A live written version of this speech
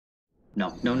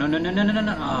No, no, no, no, no, no, no, no,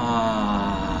 no. Ah,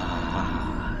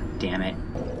 damn it.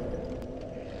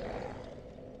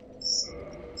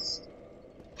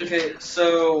 Okay,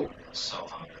 so So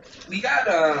we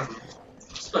got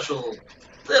special,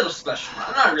 little special,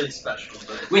 not really special,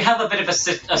 but we have a bit of a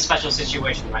special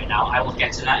situation right now. I will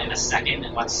get to that in a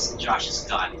second once Josh is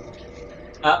done.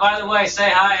 By the way, say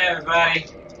hi, everybody.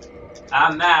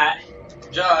 I'm Matt.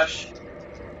 Josh.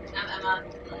 I'm Emma.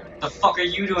 The fuck are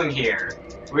you doing here?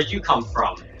 Where'd you come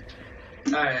from?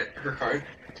 Her card.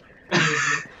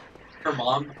 Her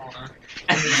mom.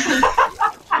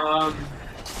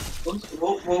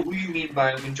 What do you mean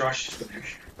by when Josh is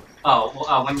finished? Oh,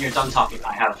 well, when you're done talking,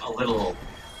 I have a little...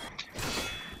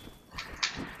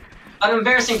 an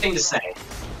embarrassing thing to say.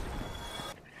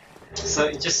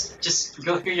 So just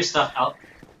go through your stuff out.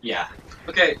 Yeah.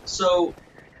 Okay, so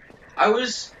I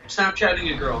was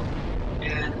Snapchatting a girl,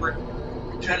 and we're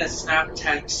kind of snap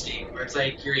texting, where it's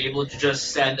like you're able to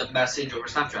just send a message over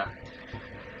Snapchat.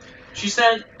 She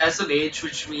said SMH,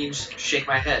 which means shake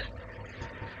my head.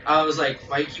 I was like,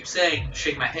 why you keep saying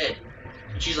shake my head?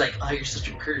 And she's like, oh, you're such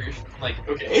a curve. I'm like,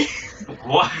 okay.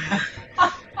 What?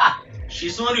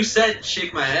 She's the one who said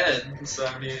shake my head, so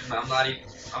I mean, I'm not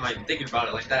even thinking about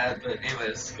it like that, but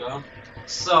anyways, go.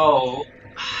 So...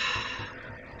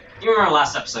 you remember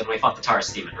last episode when we fought the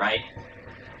Taurus Demon, right?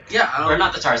 Yeah, Or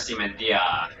not the Taurus Demon, the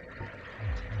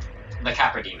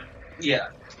Capra Demon. Yeah.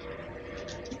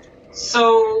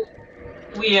 So,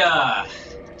 we,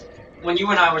 when you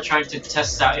and I were trying to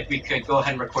test out if we could go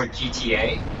ahead and record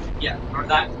GTA, Yeah. remember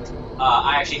that?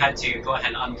 I actually had to go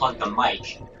ahead and unplug the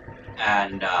mic,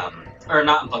 and, or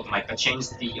not unplug the mic, but change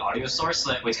the audio source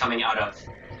so that it was coming out of...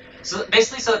 So,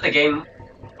 basically so that the game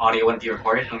audio wouldn't be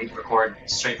recorded, and we'd record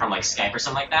straight from, like, Skype or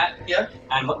something like that. Yeah.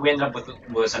 And what we ended up with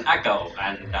was an echo,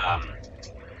 and,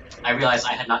 I realized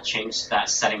I had not changed that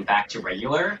setting back to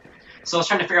regular, so I was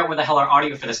trying to figure out where the hell our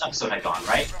audio for this episode had gone,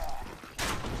 right?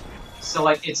 So,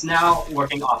 like, it's now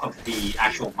working off of the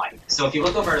actual mic. So if you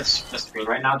look over the screen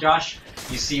right now, Josh,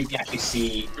 we actually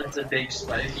see... That's a big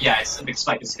spike. Yeah, it's a big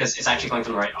spike. It's because it's actually going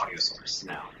from the right audio source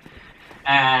now.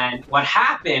 And what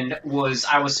happened was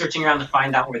I was searching around to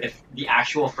find out where the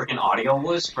actual freaking audio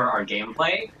was for our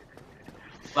gameplay,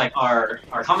 like our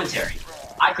commentary.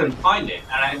 I couldn't find it,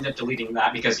 and I ended up deleting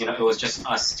that because, you know, it was just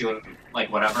us doing,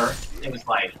 like, whatever. It was,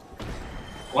 like,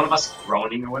 one of us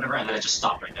groaning or whatever, and then it just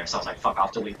stopped right there. So I was like, fuck,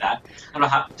 I'll delete that. And I'll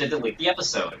have to delete the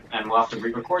episode, and we'll have to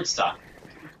re-record stuff.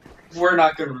 We're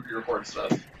not gonna re-record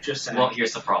stuff. Just saying. Well,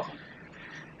 here's the problem.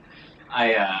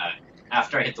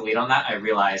 After I hit delete on that, I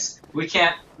realized we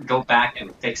can't go back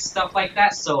and fix stuff like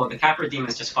that, so the Capra Demon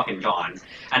is just fucking gone.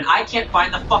 And I can't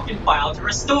find the fucking file to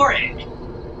restore it!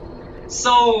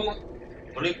 So...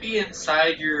 would it be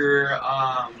inside your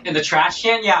in the trash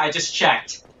can? Yeah, I just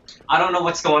checked. I don't know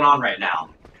what's going on right now.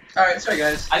 Alright, sorry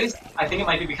guys. I think it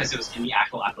might be because it was in the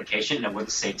actual application and it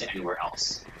wouldn't save to anywhere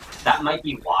else. That might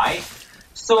be why.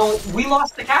 So, we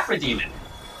lost the Capra Demon.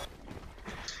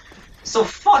 So,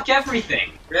 fuck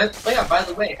everything. Oh yeah, by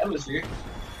the way, Emma's here.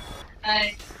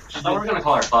 I I thought we were gonna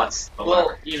call her Butts, but Well,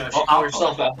 whatever. you know, she Well, called I'll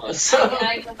herself call Emma, so...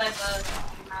 go by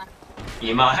both.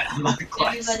 Ema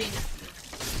class. Everybody knows.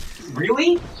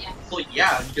 Really? Yeah. Well,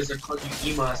 yeah, because they're calling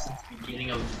you Ema since the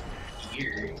beginning of the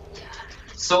year.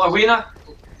 So, are we not...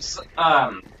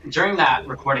 during that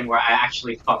recording where I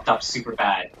actually fucked up super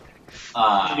bad,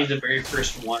 I'll be the very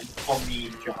first one to call me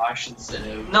Josh instead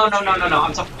of... No,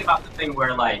 I'm talking about the thing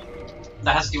where, like,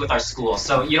 that has to do with our school,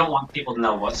 so you don't want people to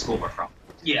know what school we're from.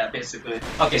 Yeah, basically.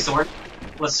 Okay, so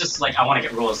let's just, like, I want to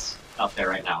get rules out there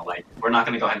right now. Like, we're not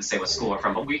going to go ahead and say what school we're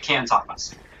from, but we can talk about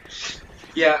school.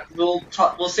 Yeah, we'll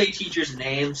say teachers'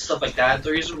 names, stuff like that.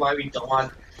 The reason why we don't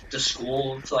want the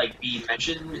school to, like, be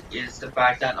mentioned is the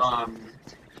fact that,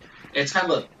 it's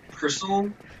kind of a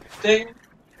personal thing.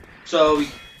 So,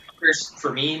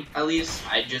 for me, at least,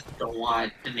 I just don't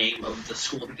want the name of the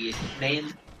school to be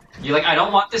named. You're like, I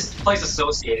don't want this place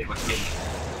associated with me.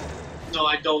 No,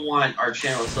 I don't want our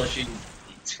channel associated.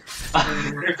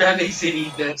 If that makes any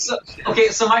sense. Okay,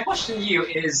 so my question to you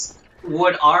is,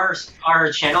 would our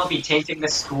channel be tainting the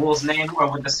school's name,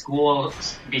 or would the school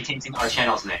be tainting our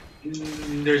channel's name?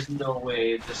 There's no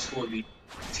way the school would be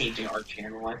tainting our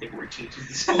channel. I think we're tainting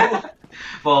the school.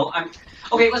 Well,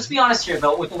 okay, let's be honest here,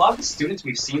 though. With a lot of the students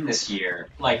we've seen this year,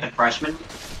 like the freshmen,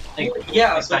 like,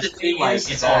 Yeah, but the especially, thing like,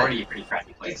 is it's that- already a pretty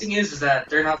crappy The place. thing is that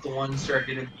they're not the ones who are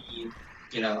going to be,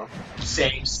 you know,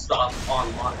 saying stuff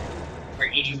online where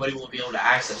anybody will be able to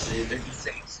access it. They're just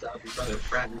saying stuff in front of their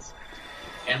friends.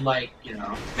 And, like, you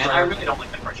know, Man, I really don't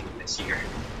like the freshmen this year.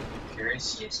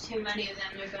 curious. There's too many of them,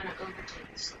 they're gonna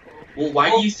overtake the school. Well, why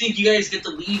do you think you guys get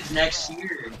to leave next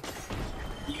year?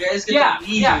 You guys get Yeah, to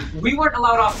leave. yeah. We weren't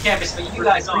allowed off campus, but you For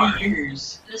guys are. 3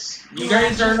 years. This You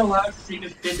guys aren't allowed to take a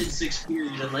 5th and 6th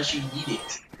period unless you need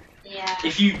it. Yeah.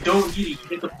 If you don't need it, you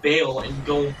get to bail and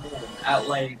go home at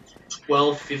like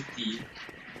 12:50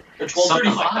 or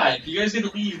Something 12:35. like that. You guys get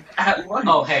to leave at lunch.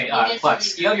 Oh, hey, You get to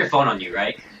Flex, leave. you have your phone on you,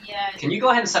 right? Yeah. Can you go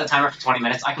ahead and set a timer for 20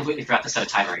 minutes? I completely forgot to set a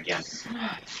timer again.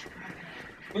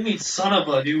 What do you mean, son of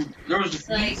a dude? There was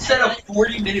Like, we set I a like-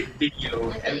 40-minute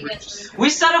video Like, and you we're guys just, We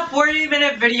set a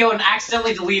 40-minute video and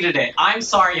accidentally deleted it. I'm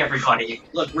sorry, everybody.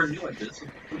 look, we're new at this.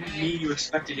 What do you mean you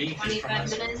expected anything from 25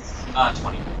 us? minutes?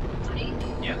 20.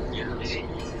 20? Yeah. Okay.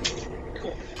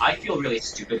 Cool. I feel really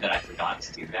stupid that I forgot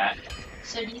to do that.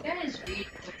 So do you guys read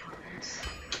the comments?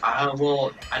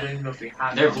 Well, I don't even know if we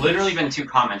have. There have them. literally been 2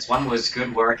 comments. One was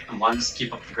good work, and one's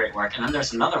keep up the great work. And then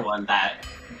there's another one that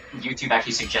YouTube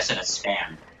actually suggested as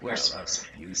spam. Or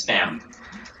spam.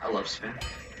 I love spam.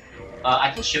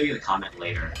 I can show you the comment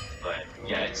later, but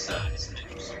yeah, it's an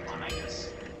interesting one, I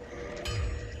guess.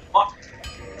 What?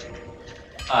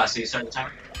 So you started the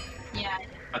timer? Yeah.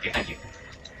 Okay, thank you.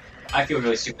 I feel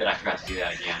really stupid that I forgot to do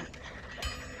that again.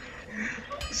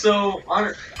 So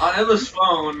on Emma's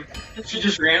phone, she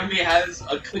just randomly has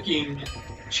a cooking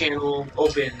channel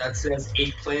open that says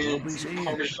eggplant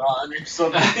parmesan or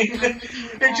something.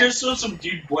 It just shows some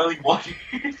dude boiling water.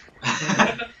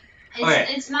 Okay.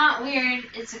 It's not weird.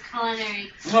 It's a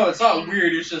culinary. No, it's not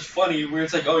weird. It's just funny. Where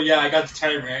it's like, oh yeah, I got the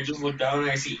timer. I just look down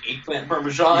and I see eggplant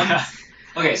parmesan. Yeah.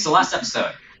 Okay, so last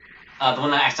episode, the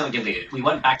one that I accidentally deleted, we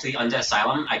went back to the Undead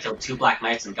Asylum. I killed 2 Black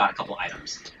Knights and got a couple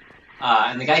items.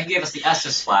 And the guy who gave us the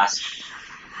Estus Flask,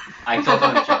 I killed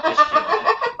him and kept his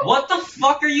shield. What the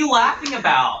fuck are you laughing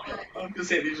about? I'm just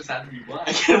saying they just have to be black.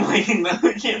 I'm waiting though.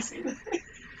 I can't see that.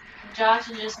 Josh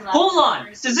is just left. Hold on,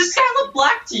 does this guy look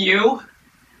black to you?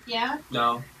 Yeah.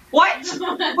 No. What?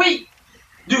 Wait,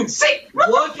 Dude, say,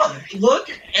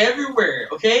 look everywhere,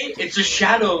 okay? It's a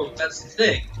shadow, that's the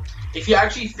thing. If you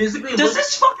actually physically does look...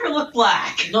 this fucker look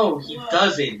black? No, he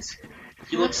doesn't.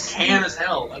 He looks tan as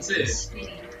hell, that's it.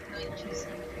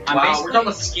 I'm Wow, basically- we're talking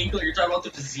about the skin color, you're talking about the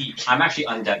physique. I'm actually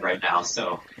undead right now,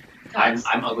 so I'm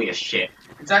ugly as shit.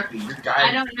 Exactly, you're I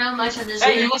guy. don't know much of this.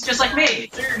 Hey, he game. looks just like me.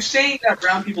 So you're saying that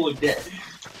brown people look dead.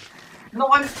 No,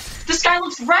 this guy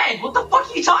looks red. What the fuck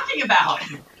are you talking about?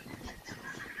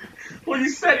 What you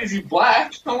said is he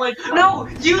black? I'm like, No,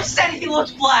 you said he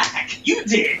looked black. you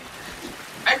did.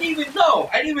 I didn't even know.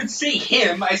 I didn't even say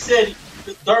him. I said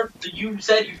you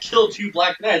said you killed 2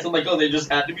 Black Knights. I'm like, oh, they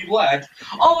just had to be black.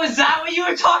 Oh, is that what you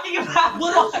were talking about?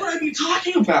 What else would I be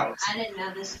talking about? I didn't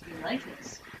know this would be like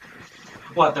this.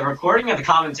 What, the recording or the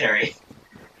commentary?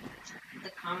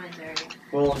 The commentary.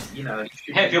 Well, you know.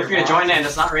 Hey, feel free to join in.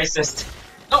 It's not racist.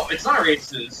 No, it's not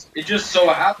racist. It just so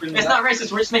happens. It's not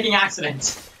racist. We're just making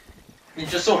accidents. It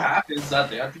just so happens that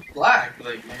they have to be black.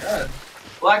 Like, my God.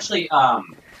 Well, actually,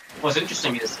 what's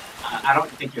interesting is I don't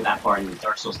think you're that far in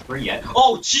Dark Souls 3 yet.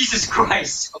 Oh, Jesus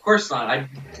Christ! Of course not. I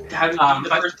haven't beaten the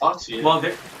but- first boss yet. Well,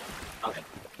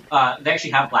 they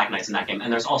actually have Black Knights in that game,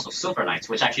 and there's also Silver Knights,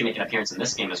 which actually make an appearance in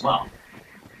this game as well.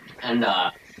 And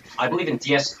I believe in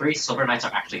DS3, Silver Knights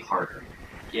are actually harder.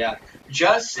 yeah.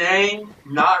 Just saying,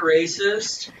 not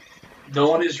racist. No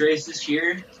one is racist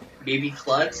here. Maybe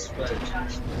Klutz, but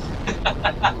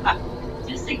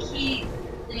Just a key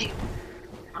thing.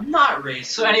 I'm not racist.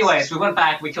 So anyways, we went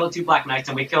back, we killed 2 Black Knights,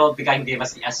 and we killed the guy who gave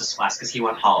us the Estus Flask because he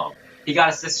went hollow. He got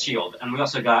us this shield, and we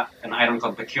also got an item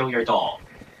called Peculiar Doll.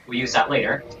 We use that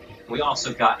later. We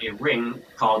also got a ring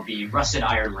called the Rusted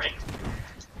Iron Ring.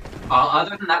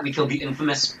 Other than that, we killed the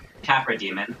infamous Capra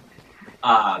Demon.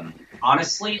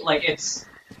 Honestly, like, it's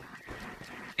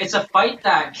a fight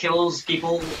that kills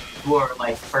people who are,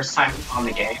 like, first time on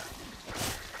the game.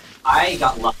 I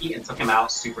got lucky and took him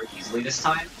out super easily this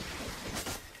time.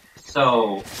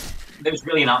 So, there's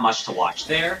really not much to watch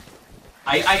there.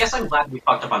 I guess I'm glad we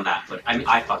fucked up on that footage. I mean,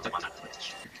 I fucked up on that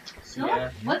footage. So Yeah.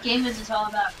 what game is this all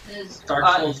about? Because Dark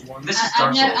Souls 1. This is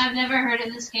Dark Souls. I've never heard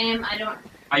of this game. I don't.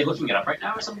 Are you looking it up right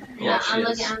now or something? Yeah, I'm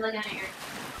she is. looking at your.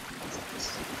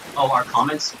 Oh, our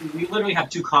comments? We literally have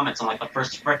 2 comments on, like, the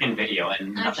first frickin' video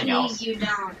and nothing Actually, else. you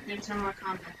don't. There's no more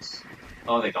comments.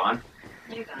 Oh, they gone?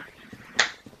 They're gone.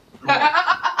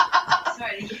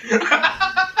 Hey, Sorry.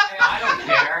 I don't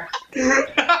care.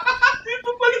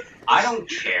 I don't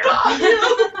care.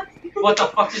 What the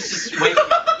fuck is just wait?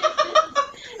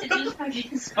 It's just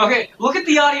fucking. Okay, look at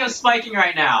the audio spiking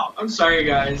right now. I'm sorry,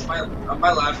 guys. My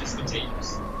laugh is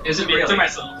contagious. Is it To really?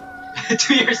 myself.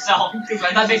 To yourself.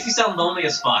 That makes you sound lonely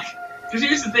as fuck. Because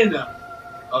here's the thing, though.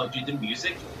 Oh, dude, the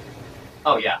music.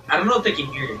 Oh yeah. I don't know if they can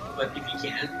hear it, but if you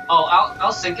can. Oh,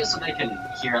 I'll sync it so they can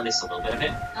hear at least a little bit of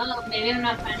it. Oh, maybe I'm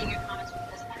not finding your comments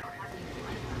because I don't have any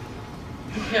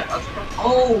Yeah, that's probably.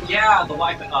 Oh yeah, the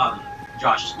Wi-Fi.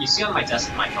 Josh, you see on my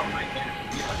desk my phone right there.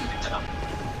 You have to pick that up.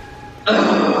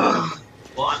 Ugh.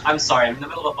 Well, I'm sorry. I'm in the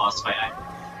middle of a boss fight.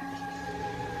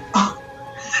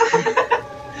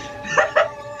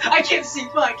 I can't see.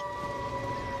 Fuck.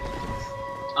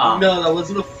 No, that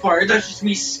wasn't a fart. That's just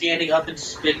me standing up and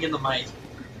spitting in the mic.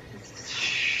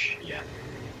 Yeah.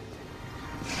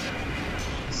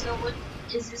 So what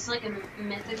is this like a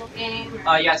mythical game?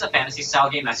 Or? Yeah, it's a fantasy style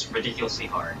game that's ridiculously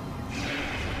hard.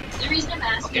 The reason I'm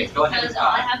asking Okay, is go ahead because and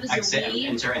all I have is a exit and Wii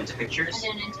enter into pictures.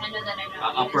 and a Nintendo that I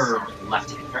don't Upper use.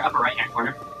 left hand or upper right hand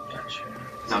corner. Gotcha.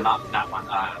 No, not that one.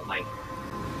 Like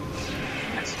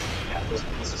next. Yeah,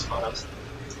 this is photos.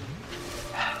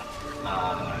 Yeah,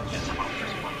 it's on the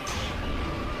first one.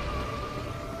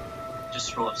 Just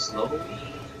scroll up slowly.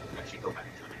 Actually, go back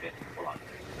to it a bit. Hold on.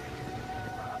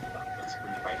 Let's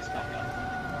bring the brightness back up.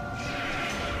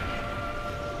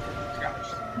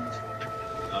 Gosh.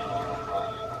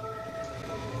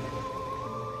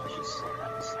 I should slow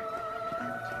down a second.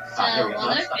 So Here we go. while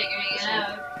they're Stop. figuring it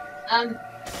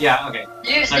out, Yeah. Okay.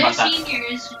 they're Sorry about that.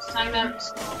 seniors. Just talking about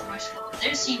school, more school.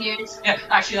 They're seniors. Yeah.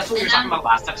 Actually, that's what we were And talking about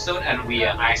last episode, and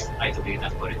I deleted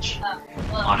that footage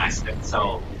Well, on accident.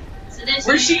 So. so they're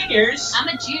We're seniors. seniors. I'm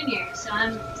a junior, so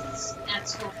I'm at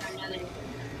school for another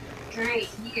great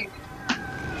year.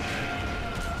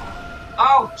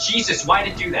 Oh Jesus! Why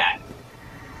did it do that?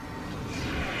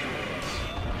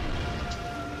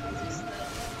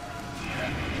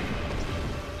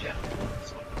 Yeah.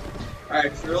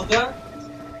 Alright, for real though,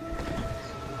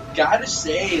 gotta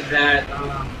say that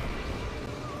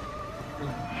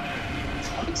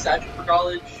I'm excited for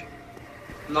college.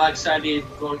 I'm not excited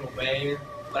going away,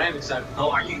 but I'm excited.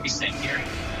 Oh, are you gonna be staying here?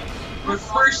 My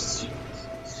first.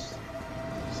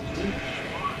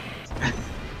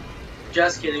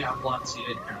 Just kidding, I'm blonde, so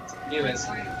it counts. Anyways,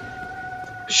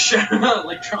 shut up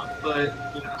like Trump, but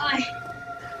you know.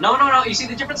 No. You see,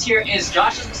 the difference here is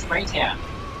Josh is a spray tan.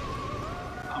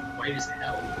 White as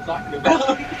hell. What are you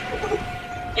talking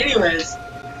about? Anyways,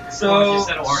 so. Orange, you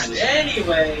said orange.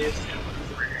 Anyways.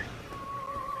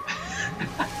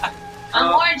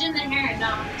 I'm orange in the hair,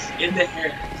 no. In the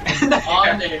hair. On the On the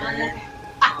On the hair. hair.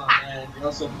 Oh man, you're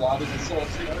also blonde in the soul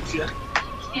too, aren't you?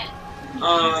 Can't.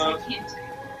 Uh, Can't.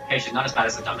 Hey, she's not as bad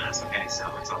as a dumbass, okay?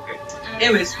 So it's all good.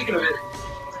 Anyway, speaking of it,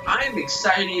 I'm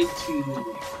excited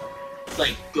to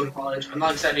like go to college. I'm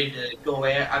not excited to go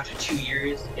away after 2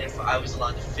 years. If I was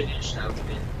allowed to finish, that would have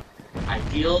been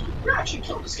ideal. We're actually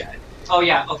killing this guy. Oh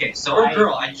yeah, okay. So Or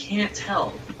girl, I can't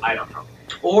tell. I don't know.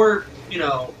 Or, you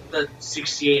know, the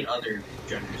 68 other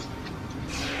genders.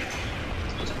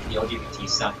 The LGBT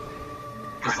stuff.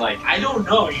 Cause like, I don't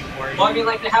know anymore. well, I mean,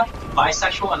 like they have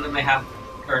bisexual and then they have,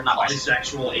 or not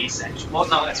bisexual. Polysexual, asexual. Well,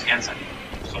 no, it's pansexual.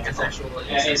 Pansexual,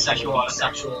 Yeah, asexual,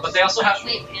 asexual. But they also have.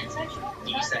 Wait, pansexual?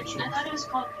 Desexual. I thought it was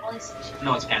called polysexual.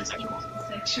 No, it's pansexual.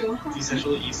 Sexual.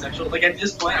 Desexual, asexual. Like at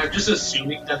this point, I'm just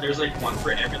assuming that there's like one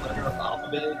for every letter of the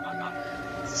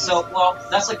alphabet. So, well,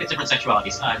 that's like the different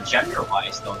sexualities.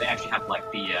 Gender-wise, though, they actually have like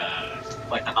the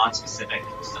non-specific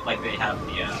stuff. Like they have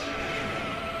the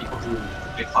people who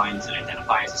decline to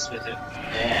identify as a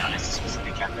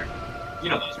specific gender. You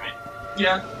know those, right?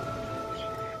 Yeah.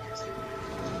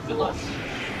 Good luck.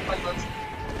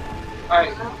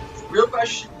 Alright, real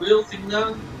question, real thing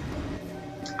though.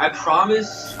 I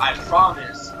promise, I'm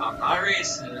not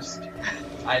racist.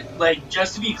 I like,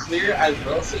 just to be clear, I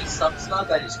will say some stuff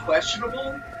that is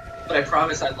questionable, but I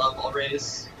promise I love all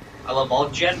race. I love all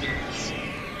genders.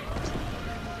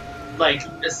 Like,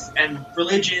 and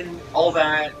religion, all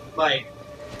that, like,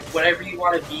 whatever you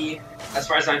want to be, as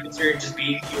far as I'm concerned, just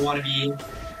be who you want to be.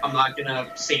 I'm not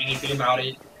gonna say anything about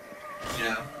it, you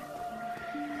know.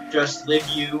 Just live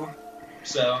you,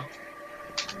 so.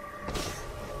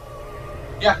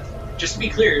 Yeah, just to be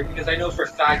clear, because I know for a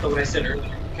fact that what I said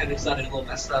earlier kind of sounded a little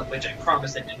messed up, which I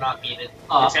promise I did not mean it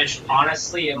intentionally.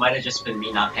 Honestly, it might have just been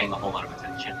me not paying a whole lot of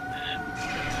attention. And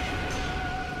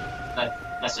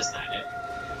that's just that.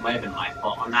 It might have been my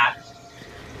fault on that.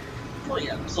 Well,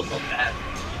 yeah, I still felt bad.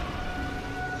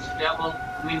 Yeah, well,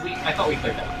 I mean, I thought we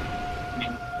cleared that up.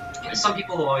 I mean, some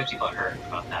people will always be hurt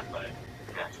about that, but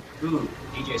yeah. Ooh,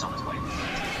 DJ's on his way.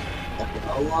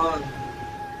 How long?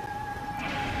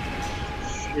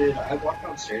 Should I walk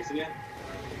downstairs again?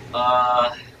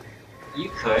 You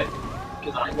could.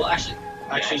 Well, actually,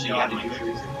 Actually, you no, have I to do. do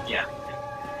it. Yeah.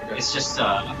 Okay. It's just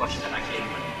a question of actually.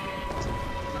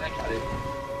 I got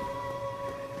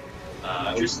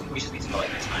it. We should need to go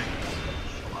like next time.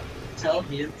 Tell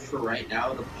him for right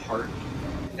now to park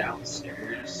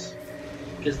downstairs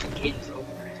because the gate is open.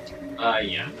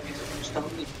 Yeah. Just tell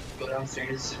him to go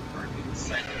downstairs and park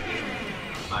inside the gate.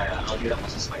 I'll do that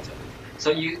once this fight's over. So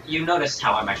you noticed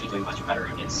how I'm actually doing much better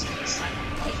against this time.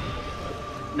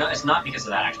 No, it's not because of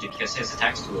that actually, because his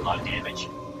attacks do a lot of damage.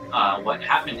 What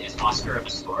happened is Oscar of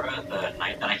Astora, the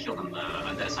knight that I killed in the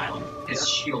Undead Asylum, his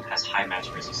shield has high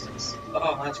magic resistance.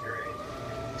 Oh, that's great.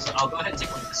 So I'll go ahead and take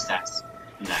one of the stats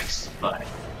next, but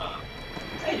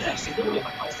hey, next, you literally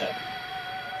my stat.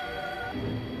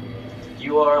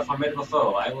 You are a formidable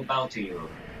foe. I will bow to you.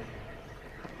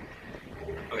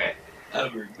 Okay.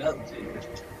 Ever nothing.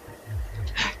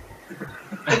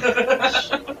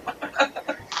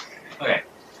 Okay.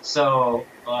 So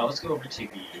let's go over to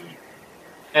the.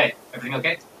 Hey, everything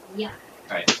okay? Yeah.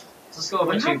 All right. So let's go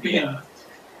over We're to not the. being- Dad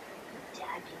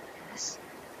did this.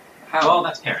 How? Well,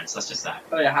 that's parents. That's just that.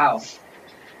 Oh yeah, how?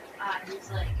 He's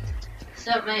like,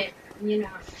 so Ariana.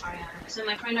 So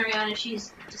my friend Ariana,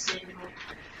 she's disabled,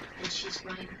 and she's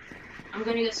going. I'm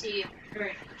gonna go see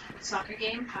her soccer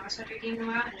game, power soccer game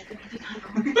tomorrow, and I think it'd be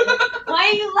kind of Why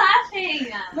are you laughing?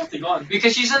 Nothing on.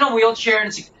 Because she's in a wheelchair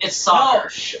and it's soccer.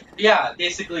 No, yeah,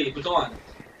 basically, but go on.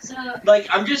 So Like,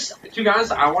 I'm just, to be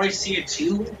honest, I want to see it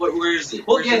too, but where is it?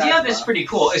 Well, Where's the it idea at, of it's Bob? pretty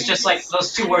cool. It's just like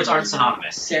those two words aren't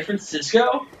synonymous. San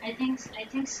Francisco? I think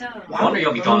so. I wonder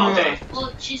you'll be gone all day.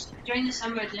 Well, during the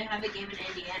summer they have a game in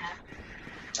Indiana.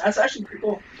 That's actually pretty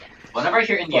cool. Whenever I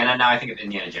hear Indiana now, I think of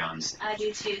Indiana Jones. I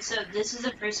do too. So this is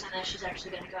the first time that she's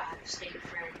actually gonna go out of state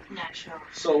for national.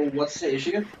 So, what's the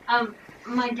issue?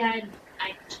 My dad,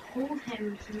 I told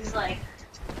him, he's like,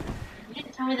 you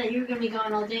didn't tell me that you were gonna be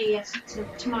gone all day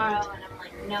tomorrow, and I'm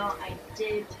like, no, I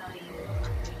did tell you you were gonna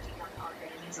be gone all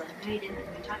day. And he's like, no, you didn't. What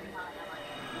are you talking about? And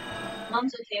I'm like,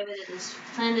 Mom's okay with it. Just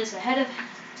plan this ahead of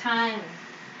time. And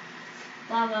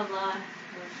blah blah blah.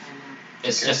 We're fine now.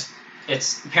 It's Okay. just,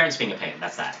 it's parents being a pain.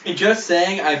 That's that. And just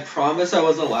saying, I promise I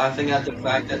wasn't laughing at the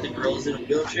fact that the girl's in a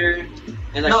wheelchair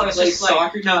and that No, she it's plays just like-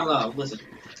 soccer. No, listen.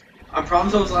 I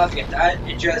promise I wasn't laughing at that.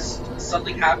 It just,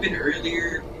 something happened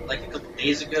earlier, like a couple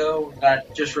days ago,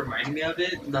 that just reminded me of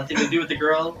it. Nothing to do with the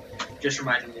girl, just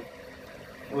reminded me.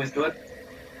 Anyways, go ahead.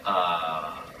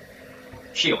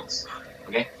 Shields.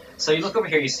 Okay. So you look over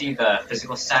here, you see the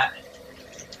physical stat,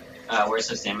 where it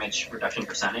says damage reduction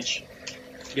percentage.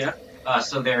 Yeah.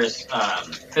 So there's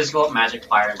physical, magic,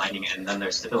 fire, lightning, and then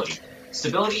there's stability.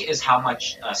 Stability is how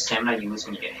much stamina you lose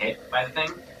when you get hit by the thing.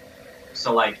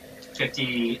 So like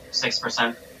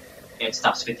 56%, it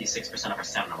stops 56% of her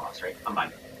stamina loss, right? I'm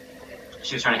fine.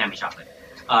 She was trying to hand me chocolate.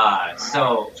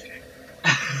 So.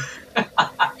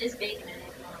 It's bacon in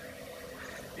it.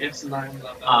 It's not even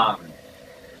that bad.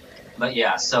 But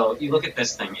yeah, so you look at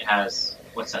this thing, it has,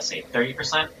 what's that say,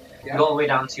 30%? Yeah. You go all the way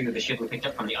down to the shield we picked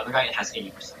up from the other guy, it has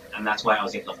 80%. And that's why I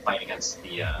was able to fight against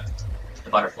the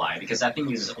butterfly, because that thing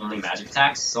uses only magic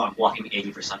attacks, so I'm blocking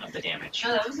 80% of the damage.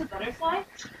 Oh, that was a butterfly?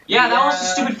 Yeah, that was the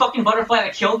Yeah. stupid fucking butterfly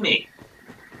that killed me.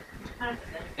 Kind of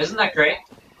good. Isn't that great?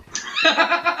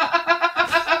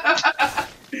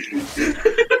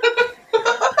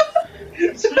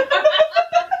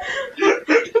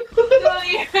 Go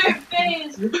your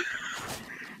face!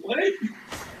 What?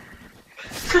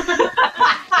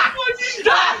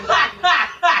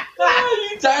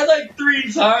 You died like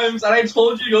 3 times, and I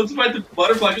told you to go to fight the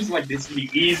butterfly. Just like, this will be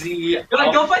easy. You're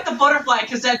like, go fight the butterfly,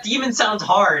 because that demon sounds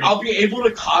hard. I'll be able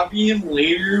to copy him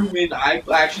later when I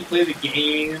actually play the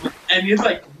game. And he's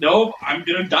like, nope, I'm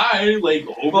gonna die, like,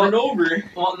 over and over.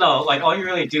 Well, no, like, all you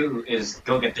really do is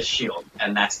go get the shield,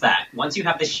 and that's that. Once you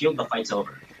have the shield, the fight's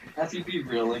over. Has to be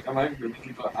real, like, am I really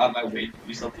gonna go out of my way to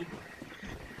do something?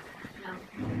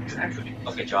 No. Exactly.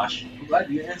 Okay, Josh. I'm glad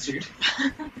you answered.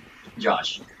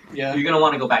 Josh. Yeah. You're gonna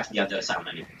want to go back to the Undead Asylum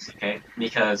anyways, okay?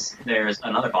 Because there's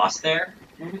another boss there.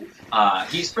 Mhm.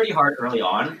 He's pretty hard early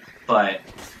on, but...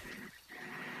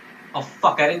 Oh,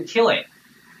 fuck, I didn't kill it.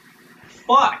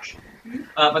 Fuck!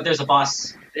 But there's a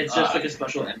boss... It's just like a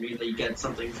special enemy that you get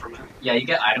something from it. Yeah, you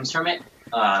get items from it,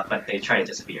 but they try to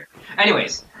disappear.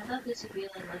 Anyways. I thought this would be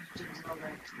like Legend of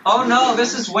Zelda. Oh no,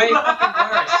 this is way fucking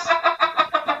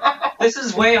worse. This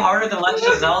is way harder than Legend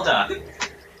of Zelda.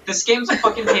 This game's a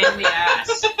fucking pain in the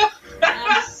ass.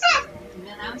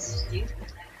 Man, I'm stupid.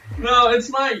 No, it's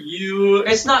not you.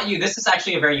 It's not you, this is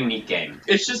actually a very unique game.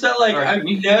 It's just that, like, Or I've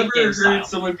unique never game heard style.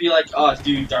 someone be like, oh,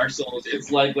 dude, Dark Souls,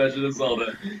 it's like Legend of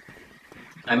Zelda.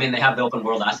 I mean, they have the open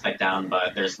world aspect down,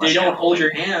 but there's less They don't hold handholding.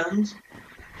 your hand.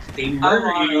 They I murder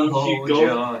wanna you if hold you go.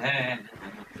 your hand.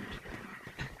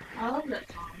 I love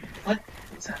that song.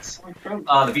 What's that song from?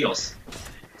 The Beatles.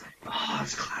 Oh,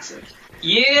 it's classic.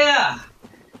 Yeah!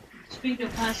 Speaking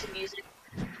of classic music,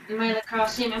 in my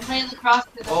lacrosse team, I played lacrosse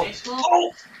for the Oh. high school.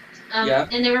 Oh! Yeah.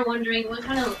 And they were wondering what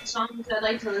kind of songs I'd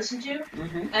like to listen to.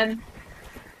 Mm-hmm. And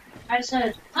I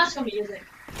said classical music.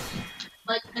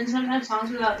 like, and sometimes songs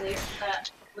without lyrics.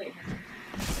 Wait.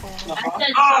 Uh-huh.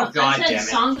 Oh, God I said damn it.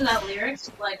 songs without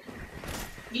lyrics, like,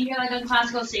 you hear, like, on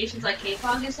classical stations, like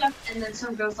K-pop and stuff, and then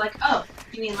some girl's like, oh,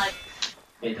 you mean, like,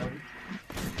 Beethoven?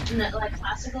 like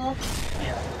classical?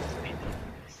 Yeah.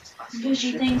 Because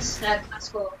she thinks that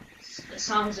classical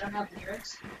songs don't have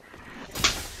lyrics.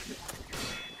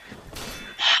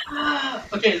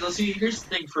 Okay, so see, here's the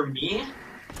thing for me.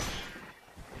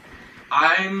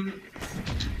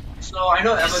 So I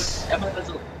know Emma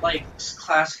doesn't like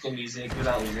classical music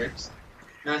without lyrics.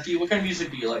 Matthew, what kind of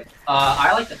music do you like?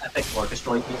 I like the epic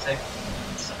orchestral music.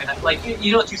 Stuff like that. Like,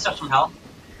 you know Two Steps from Hell?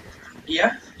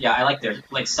 Yeah? Yeah, I like their,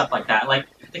 like, stuff like that. Like,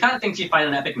 the kind of things you'd find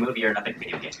in an epic movie or an epic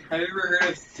video game. Have you ever heard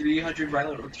of 300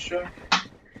 Violent Orchestra?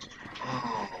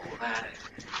 Oh, that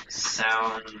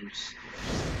sounds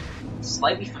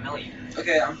slightly familiar.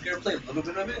 Okay, I'm gonna play a little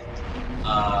bit of it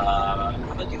How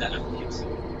about do that after you?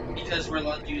 because we're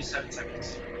allowed to do 7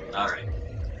 seconds. Alright.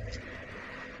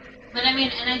 But I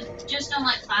mean, and I just don't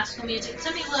like classical music.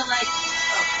 Some people are like,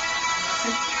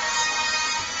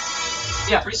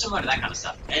 Yeah, pretty similar to that kind of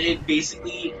stuff. And it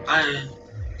basically, I'm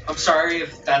sorry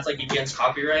if that's like against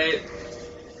copyright,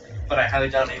 but I highly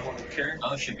doubt anyone will care.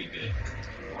 Oh, it should be good.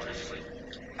 Honestly.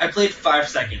 I played 5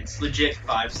 seconds, legit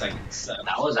 5 seconds. So.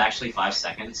 That was actually 5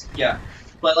 seconds. Yeah,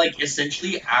 but like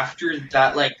essentially after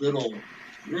that like little,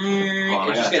 Oh,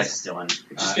 it just gets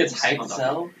hyped. hold on.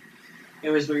 So,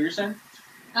 anyways, what you were saying?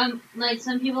 like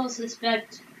some people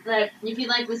suspect that if you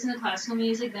like listen to classical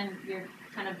music, then you're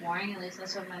kind of boring. At least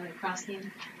that's what my cross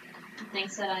team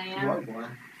thinks that I am. You are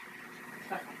boring.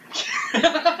 Fuck.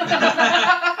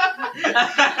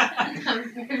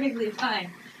 I'm perfectly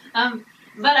fine.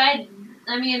 But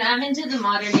I mean, I'm into the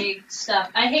modern day stuff.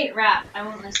 I hate rap. I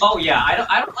won't listen. Oh yeah, I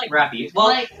don't like rap either. Well,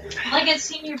 like at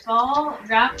senior ball,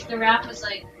 the rap was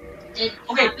like, it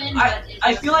okay, happened, but it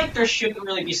I feel like there shouldn't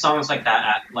really be songs like that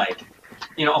at, like,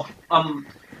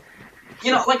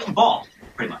 like ball,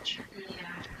 pretty much. Yeah.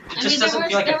 It I just mean, doesn't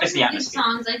feel like it fits the these atmosphere.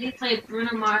 songs. I did play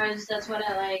Bruno Mars. That's what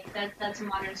I like. That's a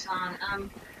modern song.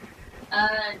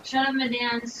 Shut Up and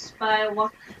Dance by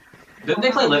Walk. Didn't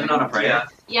they play Living on a Prayer? Yeah.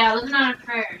 Yeah, Living on a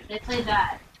Prayer. They played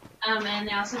that. And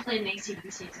they also played an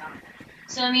AC/DC song.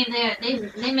 So I mean,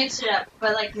 they mixed it up.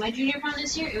 But like my junior prom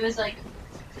this year, it was like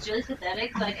it's really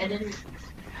pathetic. Like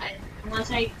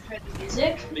once I heard the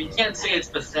music. But you can't say it's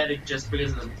pathetic just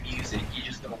because of the music. You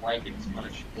just don't like it as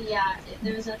much. Yeah,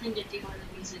 there was nothing to do with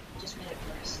the music. It just made it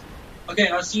worse. Okay,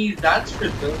 now see, that's for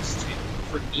those two.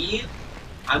 For me,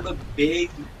 I'm a big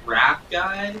rap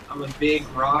guy. I'm a big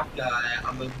rock guy.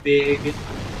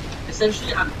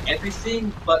 Essentially, I'm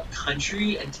everything but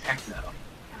country and techno.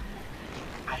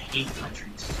 I hate country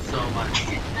so much.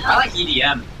 I like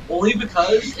EDM. Only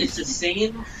because it's the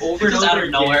same over and Just over out of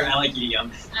nowhere, again. I like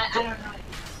EDM. I don't know.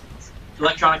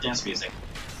 Electronic dance music.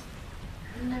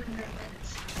 I've never heard of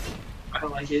it. I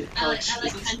don't like it. I like isn't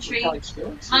it country. kinda like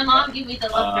Skrillex? My mom gave me the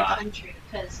love Uh, for country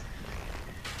because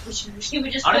she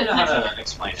would just I put don't know how country. to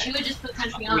explain She it. would just put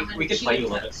country on. We and could she play a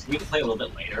would- little bit. We could play a little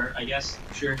bit later, I guess.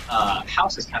 Sure.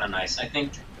 House is kind of nice. I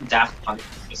think Daft Punk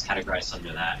is categorized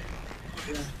under that.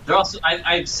 Yeah. They're also,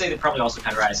 I'd say they're probably also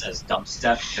categorized as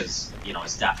dubstep because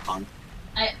it's Daft Punk.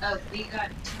 We got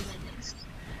 2 minutes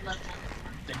left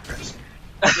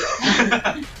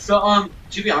So,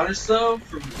 to be honest though,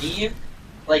 for me,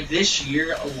 like this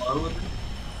year alone,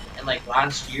 and like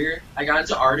last year, I got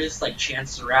into artists like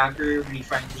Chance the Rapper, when he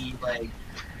finally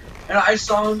and I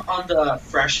saw him on the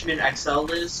Freshman XL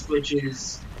list, which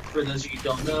is, for those of you who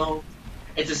don't know,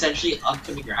 it's essentially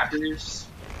upcoming rappers,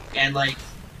 and like,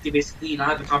 they basically not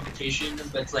have a competition,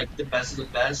 but it's like the best of the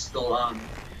best. They'll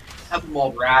have them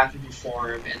all rap and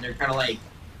perform, and they're kind of like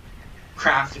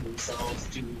crafting themselves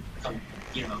to become,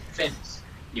 famous.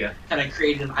 Yeah. Kind of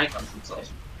created an icon for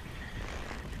themselves.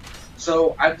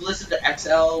 So I've listened to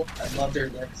XL. I love their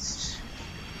list.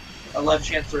 I love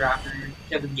Chance the Rapper,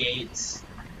 Kevin Gates,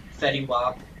 Fetty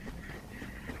Wap.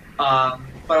 But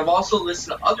I've also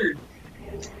listened to other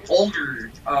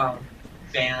older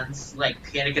bands like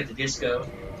Panic at the Disco.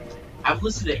 I've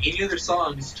listened to any of their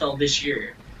songs till this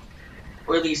year,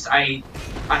 or at least I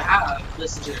have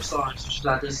listened to their songs. Which is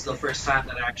that this is the first time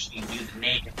that I actually knew the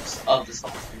names of the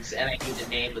songs, and I knew the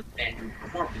name of the band who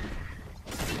performed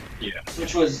it. Yeah.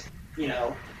 Which was,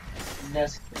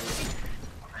 necessary.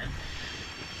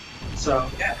 So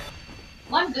yeah.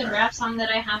 One good rap song that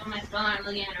I have on my phone I'm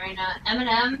looking at right now,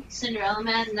 Eminem, Cinderella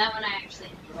Man. That one I actually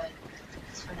enjoy.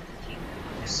 It's one of the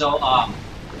few. So,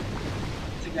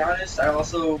 To be honest, I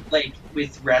also like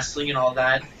with wrestling and all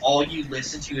that. All you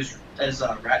listen to is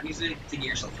rap music to get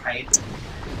yourself hyped.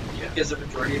 Yeah. Because the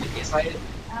majority of it is hype.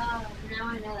 Oh, now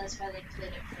I know that's why they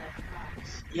played it for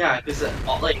Fox. Yeah, because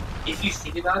like if you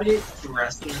think about it, the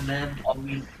rest of them, all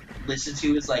we listen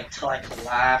to is like Till I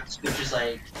Collapse, which is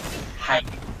like hype,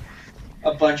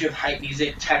 a bunch of hype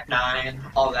music, Tech Nine,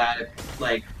 all that,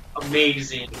 like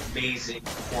amazing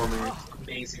performance,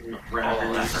 amazing Oh, that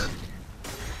rappers, hurt.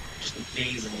 just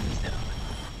amazing.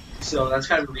 So that's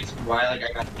kind of the reason why like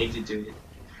I got addicted to it,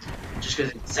 just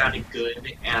because it sounded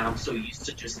good, and I'm so used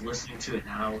to just listening to it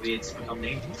now. It's become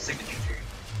second nature.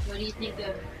 What do you think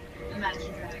of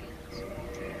Imagine Dragons?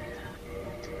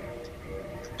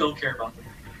 Don't care about them.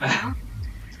 No?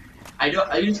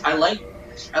 I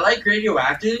like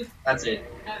Radioactive. That's it.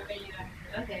 Radioactive.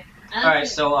 Okay. Alright,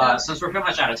 so since we're pretty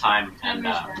much out of time, and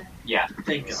yeah,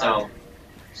 Thank God. so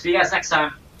see you guys next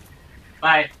time.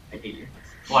 Bye. I hate you.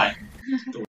 Why?